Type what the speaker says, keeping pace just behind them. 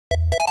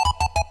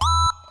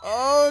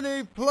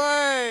Oney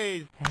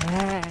Plays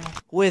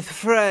with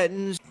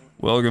friends.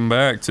 Welcome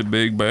back to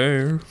Big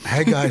Bear.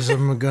 Hey guys,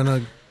 I'm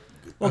gonna.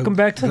 Welcome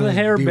back to the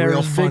Hair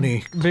Bears.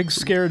 Funny. Big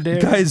scared dare.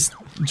 Guys,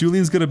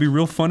 Julian's gonna be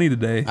real funny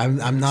today.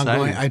 I'm not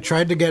going. I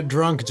tried to get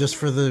drunk just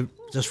for the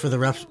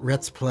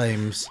Rets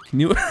Plays. Can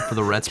you? For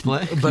the Rets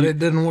play? But it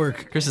didn't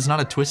work. Chris, it's not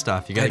a twist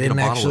off. You gotta get a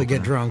bottle I didn't actually opener.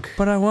 get drunk.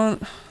 But I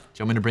want. Do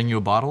you want me to bring you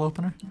a bottle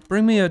opener?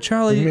 Bring me a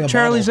Charlie's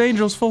bottle.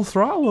 Angels full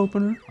throttle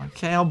opener.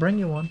 Okay, I'll bring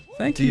you one.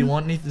 Thank Do you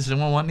want anything? Does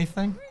anyone want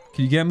anything?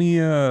 Can you get me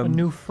a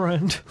new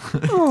friend?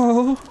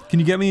 Oh. Can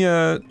you get me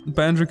a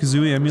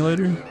Banjo-Kazooie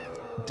emulator?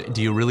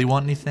 Do you really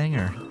want anything,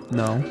 or?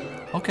 No.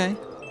 Okay.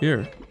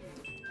 Here.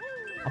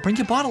 I'll bring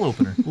you a bottle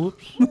opener.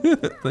 Whoops.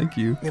 Thank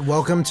you.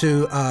 Welcome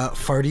to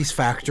Farty's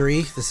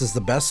Factory. This is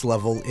the best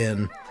level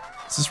in.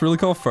 Is this really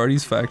called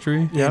Farty's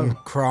Factory? Yeah.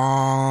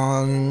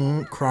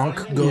 Kronk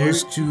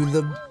goes to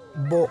the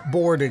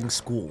boarding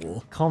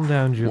school. Calm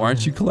down, Julian. Why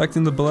aren't you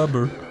collecting the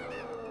blubber?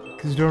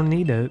 Because you don't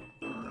need it.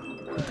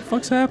 What the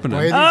fuck's happening?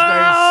 Why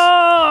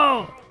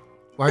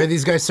are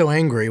these guys so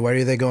angry? Why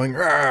are they going?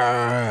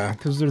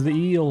 Because they're the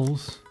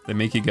eels. They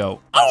make you go,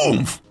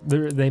 oomph!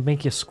 They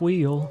make you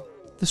squeal.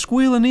 The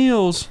squealing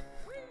eels.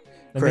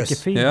 They Chris, make you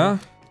feel.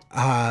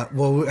 Yeah?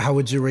 Well, how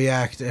would you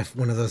react if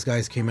one of those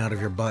guys came out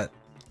of your butt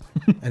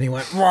and he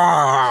went?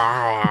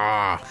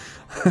 Wah!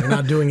 You're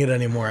not doing it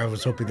anymore. I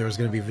was hoping there was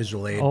going to be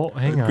visual aid. Oh,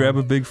 hang on. Grab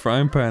a big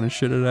frying pan and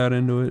shit it out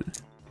into it.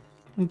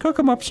 And cook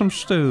 'em up some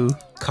stew.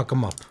 Cuck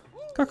 'em up.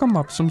 Cook 'em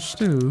up some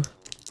stew.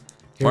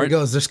 Here he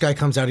goes. This guy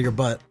comes out of your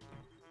butt.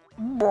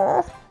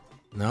 No,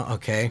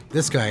 okay.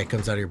 This guy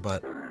comes out of your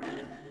butt.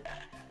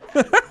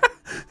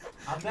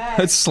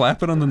 Let's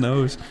slap it on the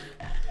nose.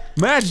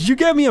 Matt, did you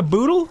get me a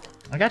boodle?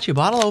 I got you a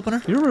bottle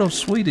opener. You're real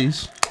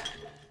sweeties.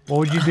 What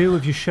would you do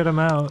if you shut him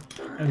out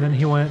and then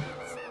he went?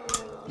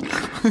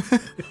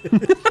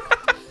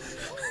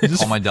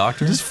 Call my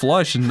doctor. Just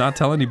flush and not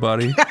tell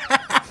anybody.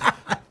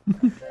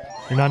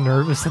 You're not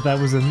nervous that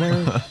was in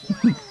there?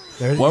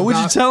 Why would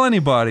you tell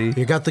anybody?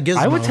 You got the gizmo.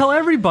 I would tell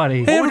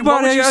everybody. Hey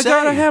everybody, I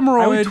got a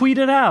hemorrhoid. I would tweet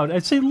it out.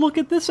 I'd say, look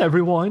at this,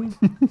 everyone.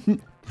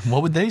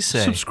 What would they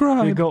say?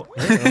 Subscribe. You go,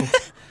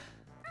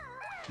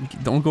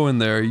 Don't go in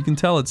there. You can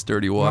tell it's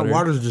dirty water. That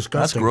water's That's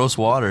disgusting. gross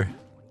water.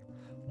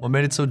 What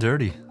made it so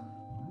dirty?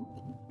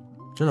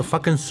 It's in a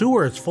fucking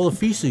sewer. It's full of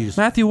feces.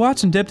 Matthew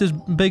Watson dipped his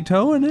big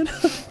toe in it.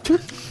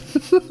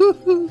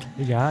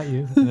 he got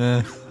you.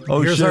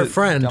 Oh Here's shit. our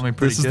friend. Got me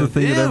pretty This is good. the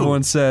thing that Ew.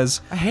 everyone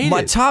says. I hate My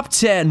it. top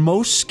 10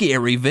 most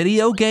scary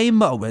video game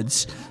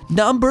moments.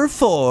 Number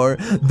 4,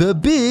 the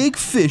big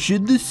fish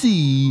in the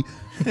sea.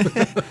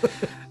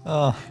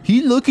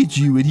 He look at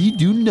you and he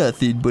do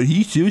nothing, but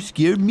he so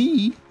scared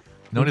me.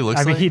 Know what he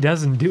looks I mean, like? he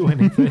doesn't do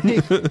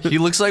anything. He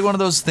looks like one of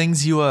those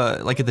things you,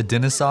 like at the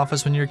dentist's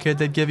office when you're a kid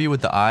they'd give you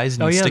with the eyes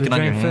and Oh you yeah, stick the it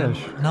on your giant hand.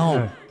 fish.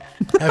 No.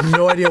 I have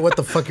no idea what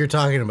the fuck you're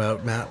talking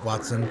about, Matt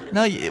Watson.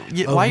 No,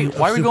 why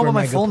are we going with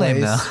my full name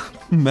now?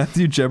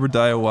 Matthew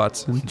Jebediah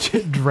Watson.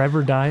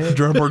 Trevor Diet.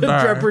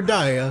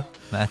 Jebediah.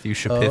 Matthew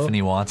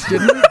Shapiphany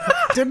Watson.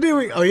 Didn't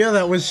we? Oh yeah,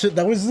 that was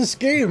this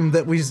game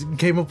that we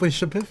came up with,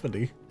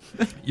 Shapiphany.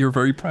 You're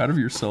very proud of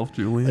yourself,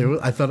 Julian.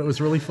 I thought it was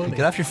really funny.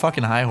 Get off your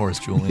fucking high horse,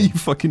 You Julian.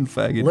 fucking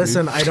faggot.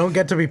 Listen, I don't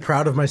get to be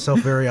proud of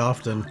myself very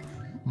often. dude.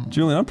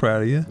 Julian, I'm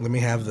proud of you. Let me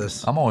have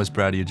this. I'm always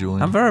proud of you,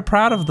 Julian. I'm very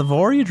proud of the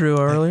vor you drew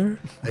earlier.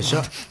 I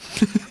shut.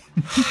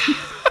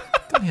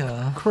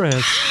 Yeah.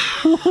 Chris.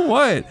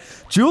 What?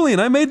 Julian,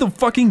 I made the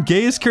fucking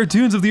gayest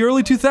cartoons of the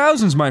early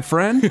 2000s, my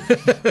friend.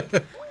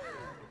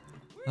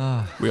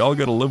 We all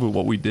gotta live with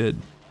what we did.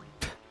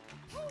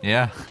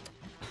 Yeah.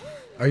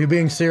 Are you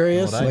being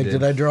serious? What I Like, did.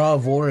 did I draw a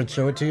vor and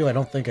show it to you? I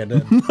don't think I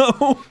did.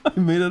 No, I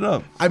made it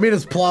up. I mean,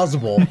 it's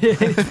plausible.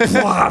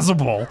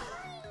 Plausible.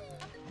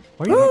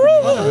 Why are you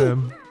making fun of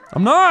him?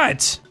 I'm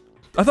not.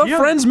 I thought Yeah.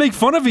 friends make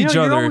fun of each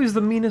You're other. always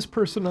the meanest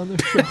person on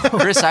the show.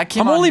 Chris, I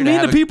came I'm on only here mean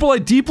have to people I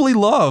deeply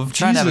love.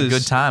 trying to have a Jesus.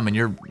 good time, and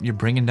you're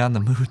bringing down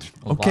the mood.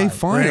 Okay, Alive.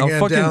 fine. Bring I'll it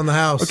fucking down the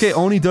house. Okay,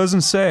 Oni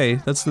doesn't say.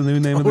 That's the new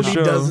name of the Oney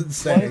show. doesn't Why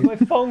say. is my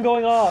phone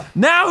going off?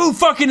 Now who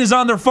fucking is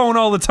on their phone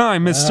all the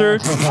time, mister?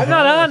 I'm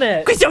not on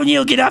it. Chris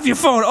O'Neill, get off your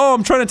phone. Oh,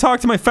 I'm trying to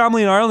talk to my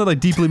family in Ireland that I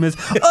deeply miss.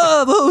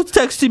 Oh, who's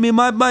texting me?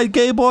 My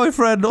gay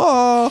boyfriend.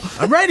 Oh.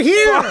 I'm right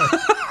here.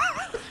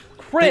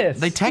 Chris.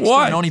 They text What?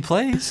 you and Oney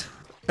Plays.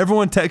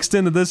 Everyone text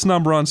into this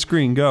number on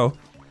screen. Go.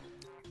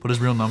 Put his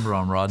real number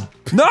on, Rod.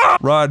 No!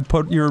 Rod,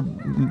 put your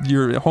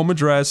home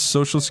address,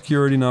 social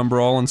security number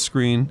all on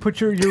screen. Put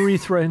your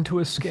urethra into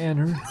a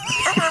scanner.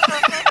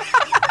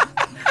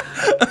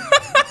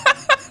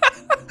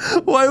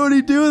 Why would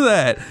he do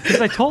that?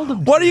 Because I told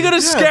him. What are you gonna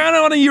scan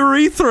on a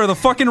urethra? The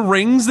fucking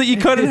rings that you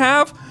cut in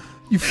half?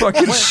 You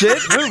fucking shit.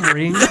 Your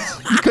rings.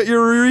 You cut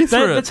your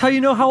urethra. That's how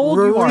you know how old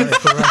you are.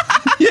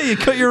 Yeah, you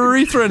cut your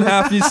urethra in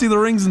half and you see the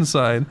rings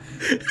inside.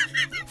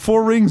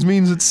 4 rings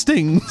means it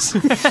stings.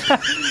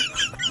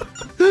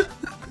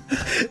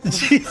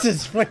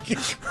 Jesus fucking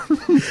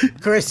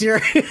Chris, you're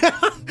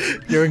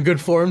in good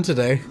form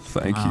today.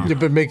 Thank you. You've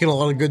been making a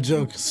lot of good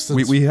jokes.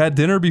 Since We had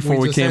dinner before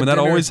we just came, had and that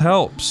dinner. always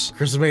helps.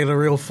 Chris is making a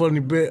real funny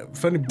bit.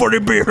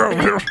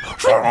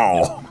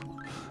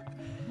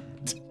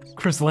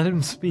 Chris, let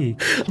him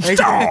speak.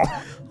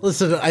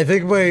 Listen, I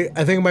think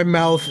my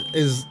mouth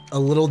is a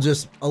little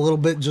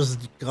bit just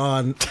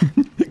gone.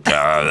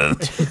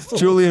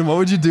 Julian, what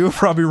would you do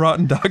if Robbie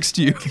Rotten doxed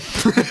you?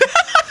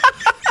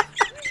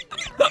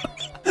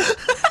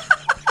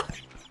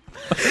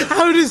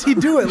 How does he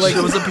do it? Like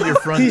Shows up at your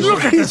front door.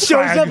 he shows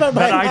up at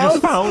my that I house.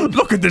 just found.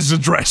 Look at this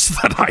address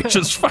that I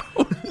just found.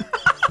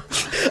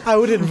 I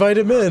would invite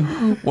him in.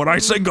 When I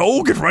say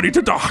go, get ready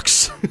to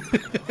dox.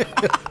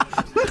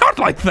 Not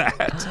like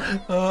that.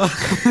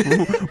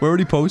 Where would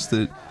he post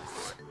it?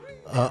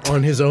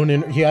 On his own,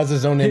 he has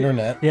his own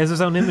internet. He has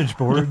his own image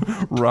board.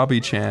 Robbie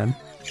Chan.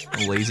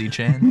 Lazy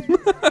Chan.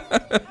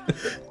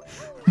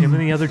 Him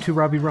and the other two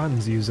Robbie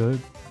Rottens use it.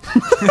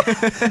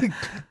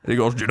 He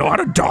goes, "Do you know how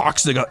to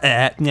dox?" They go,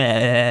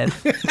 nah.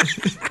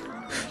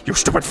 You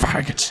stupid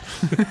faggots.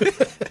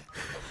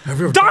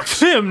 Dox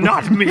him,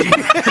 not me!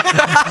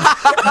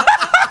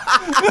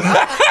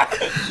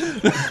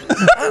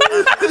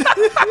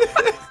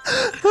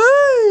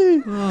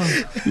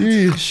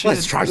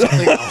 Let's try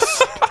something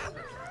else.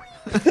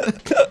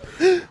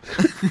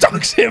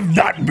 Dox him,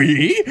 not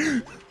me.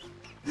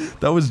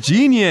 That was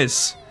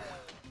genius.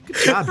 Good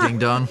job, Ding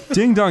Dong.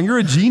 Ding dong, you're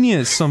a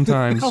genius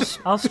sometimes.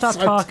 I'll stop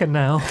talking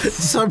now.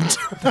 Sometimes.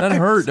 That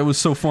hurt. That was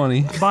so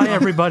funny. Bye,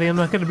 everybody. I'm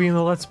not going to be in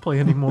the Let's Play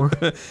anymore.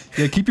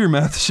 Yeah, keep your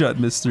mouth shut,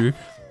 mister.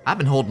 I've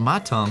been holding my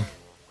tongue.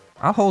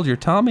 I'll hold your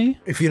tummy.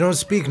 If you don't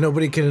speak,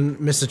 nobody can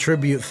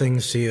misattribute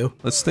things to you.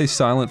 Let's stay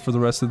silent for the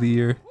rest of the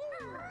year.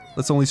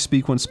 Let's only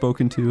speak when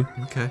spoken to.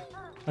 Okay.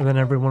 And then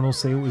everyone will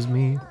say it was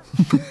me.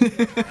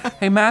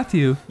 Hey,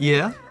 Matthew.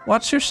 Yeah?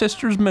 What's your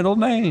sister's middle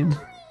name?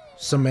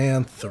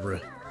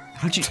 Samantha.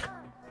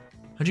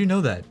 How'd you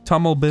know that?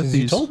 Tummelbithies.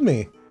 You told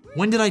me.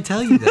 When did I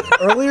tell you that?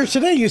 Earlier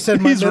today, you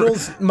said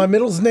my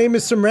middle's name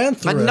is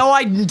Samantha. But no,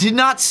 I did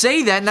not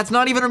say that, and that's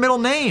not even her middle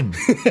name.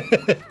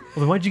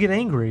 Well, then why'd you get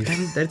angry?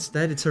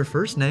 It's her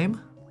first name.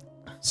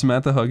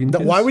 Samantha Huggins.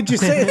 Why would you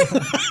say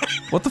it?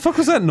 What the fuck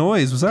was that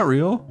noise? Was that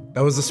real?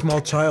 That was a small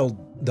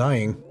child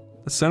dying.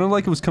 It sounded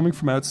like it was coming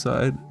from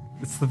outside.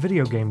 It's the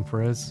video game,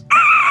 Chris.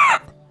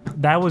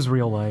 That was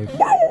real life.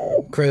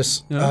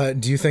 Chris, Yeah?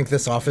 do you think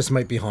this office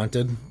might be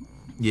haunted?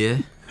 Yeah.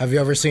 Have you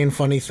ever seen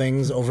funny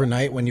things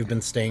overnight when you've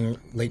been staying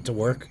late to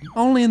work?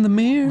 Only in the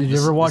mirror. Did you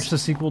ever watch the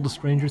sequel to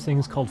Stranger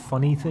Things called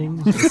Funny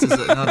Things? This is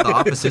no, the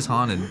office is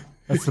haunted.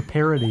 That's the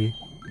parody.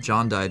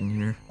 John died in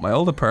here. My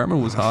old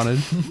apartment was haunted.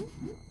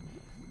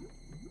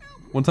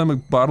 One time a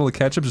bottle of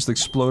ketchup just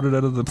exploded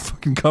out of the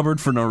fucking cupboard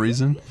for no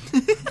reason.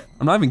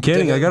 I'm not even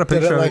kidding, I got a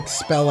picture Did it, of like,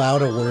 spell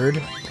out a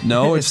word?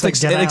 No, It's like,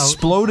 it "Get out."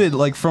 exploded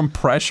like from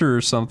pressure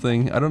or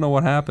something. I don't know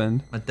what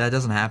happened. But that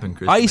doesn't happen,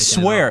 Chris. I You're making it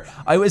swear,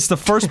 up. it's the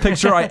first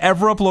picture I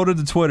ever uploaded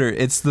to Twitter.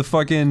 It's the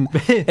fucking.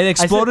 It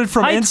exploded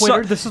from "Hi, inside.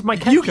 Twitter, this is my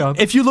ketchup."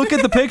 If you look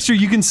at the picture,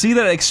 you can see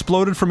that it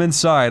exploded from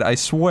inside. I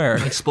swear.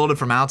 It exploded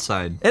from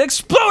outside. It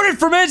exploded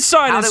from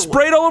inside and How'd it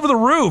sprayed all over the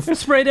roof. It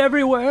sprayed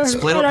everywhere.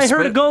 Split and up- I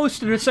heard a split-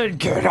 ghost and it said,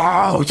 "Get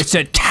out!" It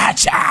said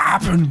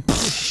ketchup and.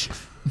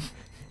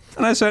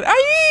 And I said,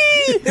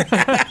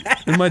 "Aye!"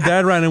 And my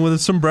dad ran in with a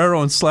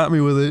sombrero and slapped me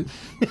with it.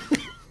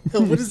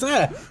 What is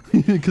that?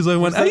 Because I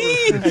went,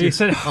 "Aye!" And he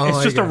said, "It's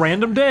my just a God.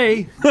 random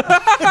day."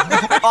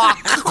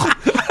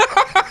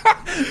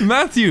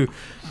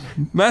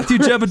 Matthew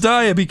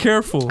Jebediah, be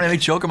careful. I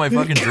choke on my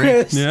fucking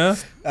drink. Chris, Yeah?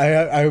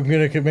 I'm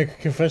gonna make a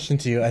confession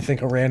to you. I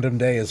think a random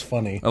day is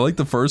funny. I like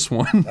the first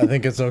one. I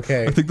think it's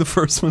okay. I think the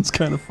first one's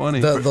kind of funny.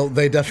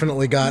 They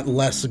definitely got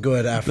less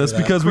good after That's that.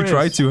 because we Chris.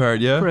 tried too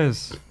hard, yeah?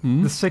 Chris,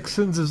 The Sixth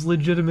Sense is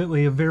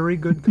legitimately a very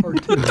good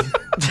cartoon.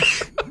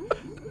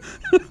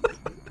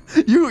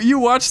 You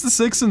watch The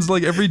Sixth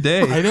like every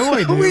day. I know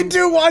I do. We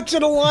do watch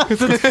it a lot.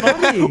 It's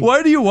funny.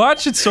 Why do you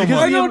watch it so I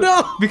much? don't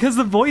know. Because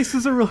the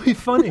voices are really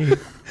funny.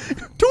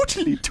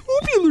 Totally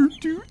tubular,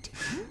 dude.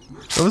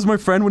 That was my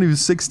friend when he was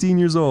 16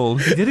 years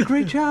old. He did a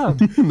great job.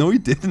 No, he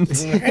didn't.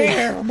 Hey,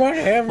 everybody,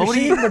 have you would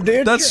seen my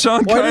dad? That's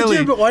Sean Why did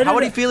Kiley. you? Why How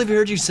would did he feel if he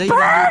heard you say you did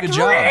a good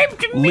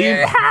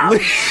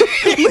job?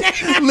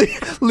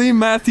 Lee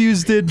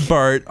Matthews did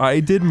Bart.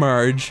 I did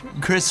Marge.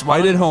 Chris,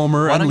 I did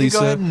Homer why and don't Lisa.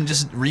 you go ahead and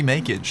just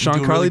remake it? Sean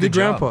Do a really Kiley did good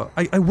job.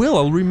 Grandpa. I will.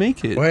 I'll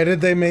remake it. Why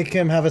did they make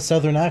him have a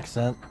southern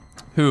accent?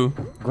 Who?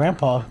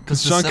 Grandpa.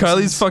 Because Sean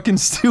Kiley's fucking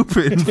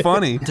stupid and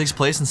funny. It takes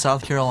place in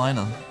South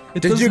Carolina.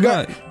 It Did does you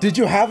not. Did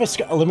you have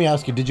a? Let me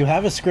ask you. Did you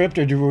have a script,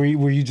 or were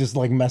you just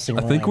like messing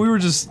around? I think we were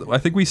just. I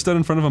think we stood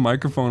in front of a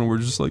microphone and we're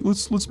just like,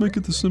 let's make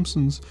it The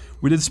Simpsons.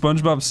 We did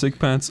SpongeBob Sick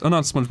Pants. Oh,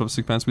 not SpongeBob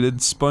Sick Pants. We did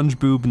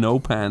SpongeBob No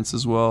Pants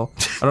as well.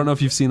 I don't know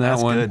if you've seen that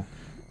That's one.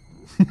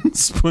 good.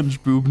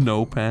 SpongeBob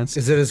No Pants.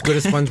 Is it as good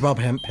as SpongeBob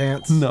Hemp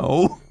Pants?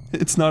 No.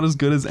 It's not as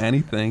good as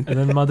anything. And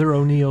then Mother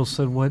O'Neill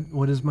said,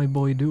 what is my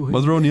boy doing?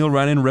 Mother O'Neill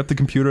ran in, ripped the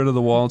computer out of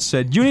the wall, and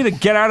said, "You need to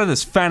get out of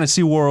this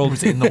fantasy world."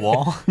 Was it in the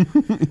wall?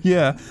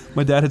 Yeah,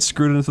 my dad had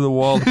screwed it into the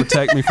wall to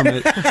protect me from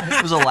it.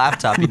 It was a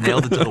laptop. He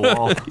nailed it to the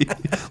wall.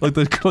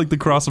 like the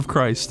cross of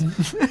Christ.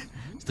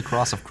 It's the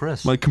cross of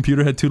Chris. My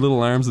computer had 2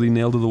 little arms that he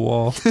nailed to the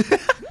wall.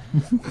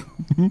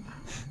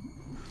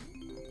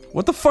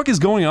 What the fuck is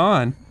going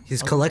on?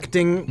 He's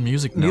collecting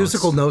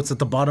musical notes at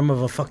the bottom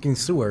of a fucking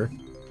sewer.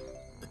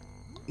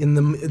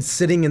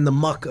 Sitting in the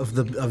muck of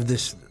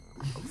this.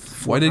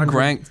 Why did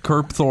Grant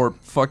Kirkthorpe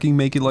fucking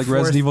make it like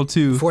Resident Evil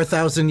 2?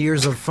 4,000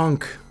 years of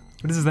funk.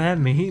 What does that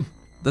mean?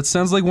 That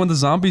sounds like when the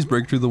zombies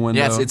break through the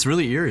window. Yeah, it's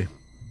really eerie.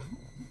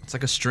 It's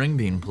like a string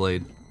being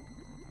played.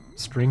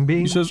 String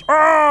bean? He says,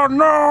 "Oh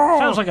no!"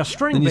 Sounds like a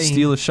string bean. Then you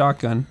steal a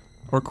shotgun.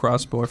 Or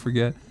crossbow, I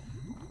forget.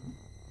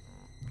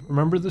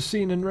 Remember the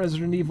scene in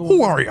Resident Evil?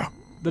 Who are you?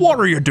 What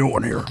are you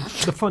doing here?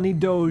 The funny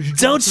Doge.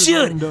 Don't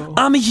shoot!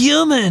 I'm a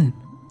human!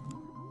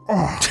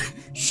 Oh,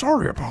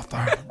 sorry about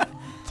that.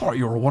 Thought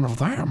you were one of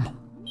them.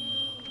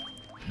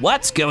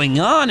 What's going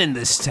on in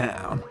this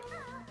town?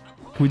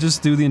 Can we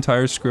just do the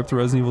entire script of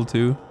Resident Evil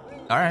 2?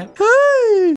 All right.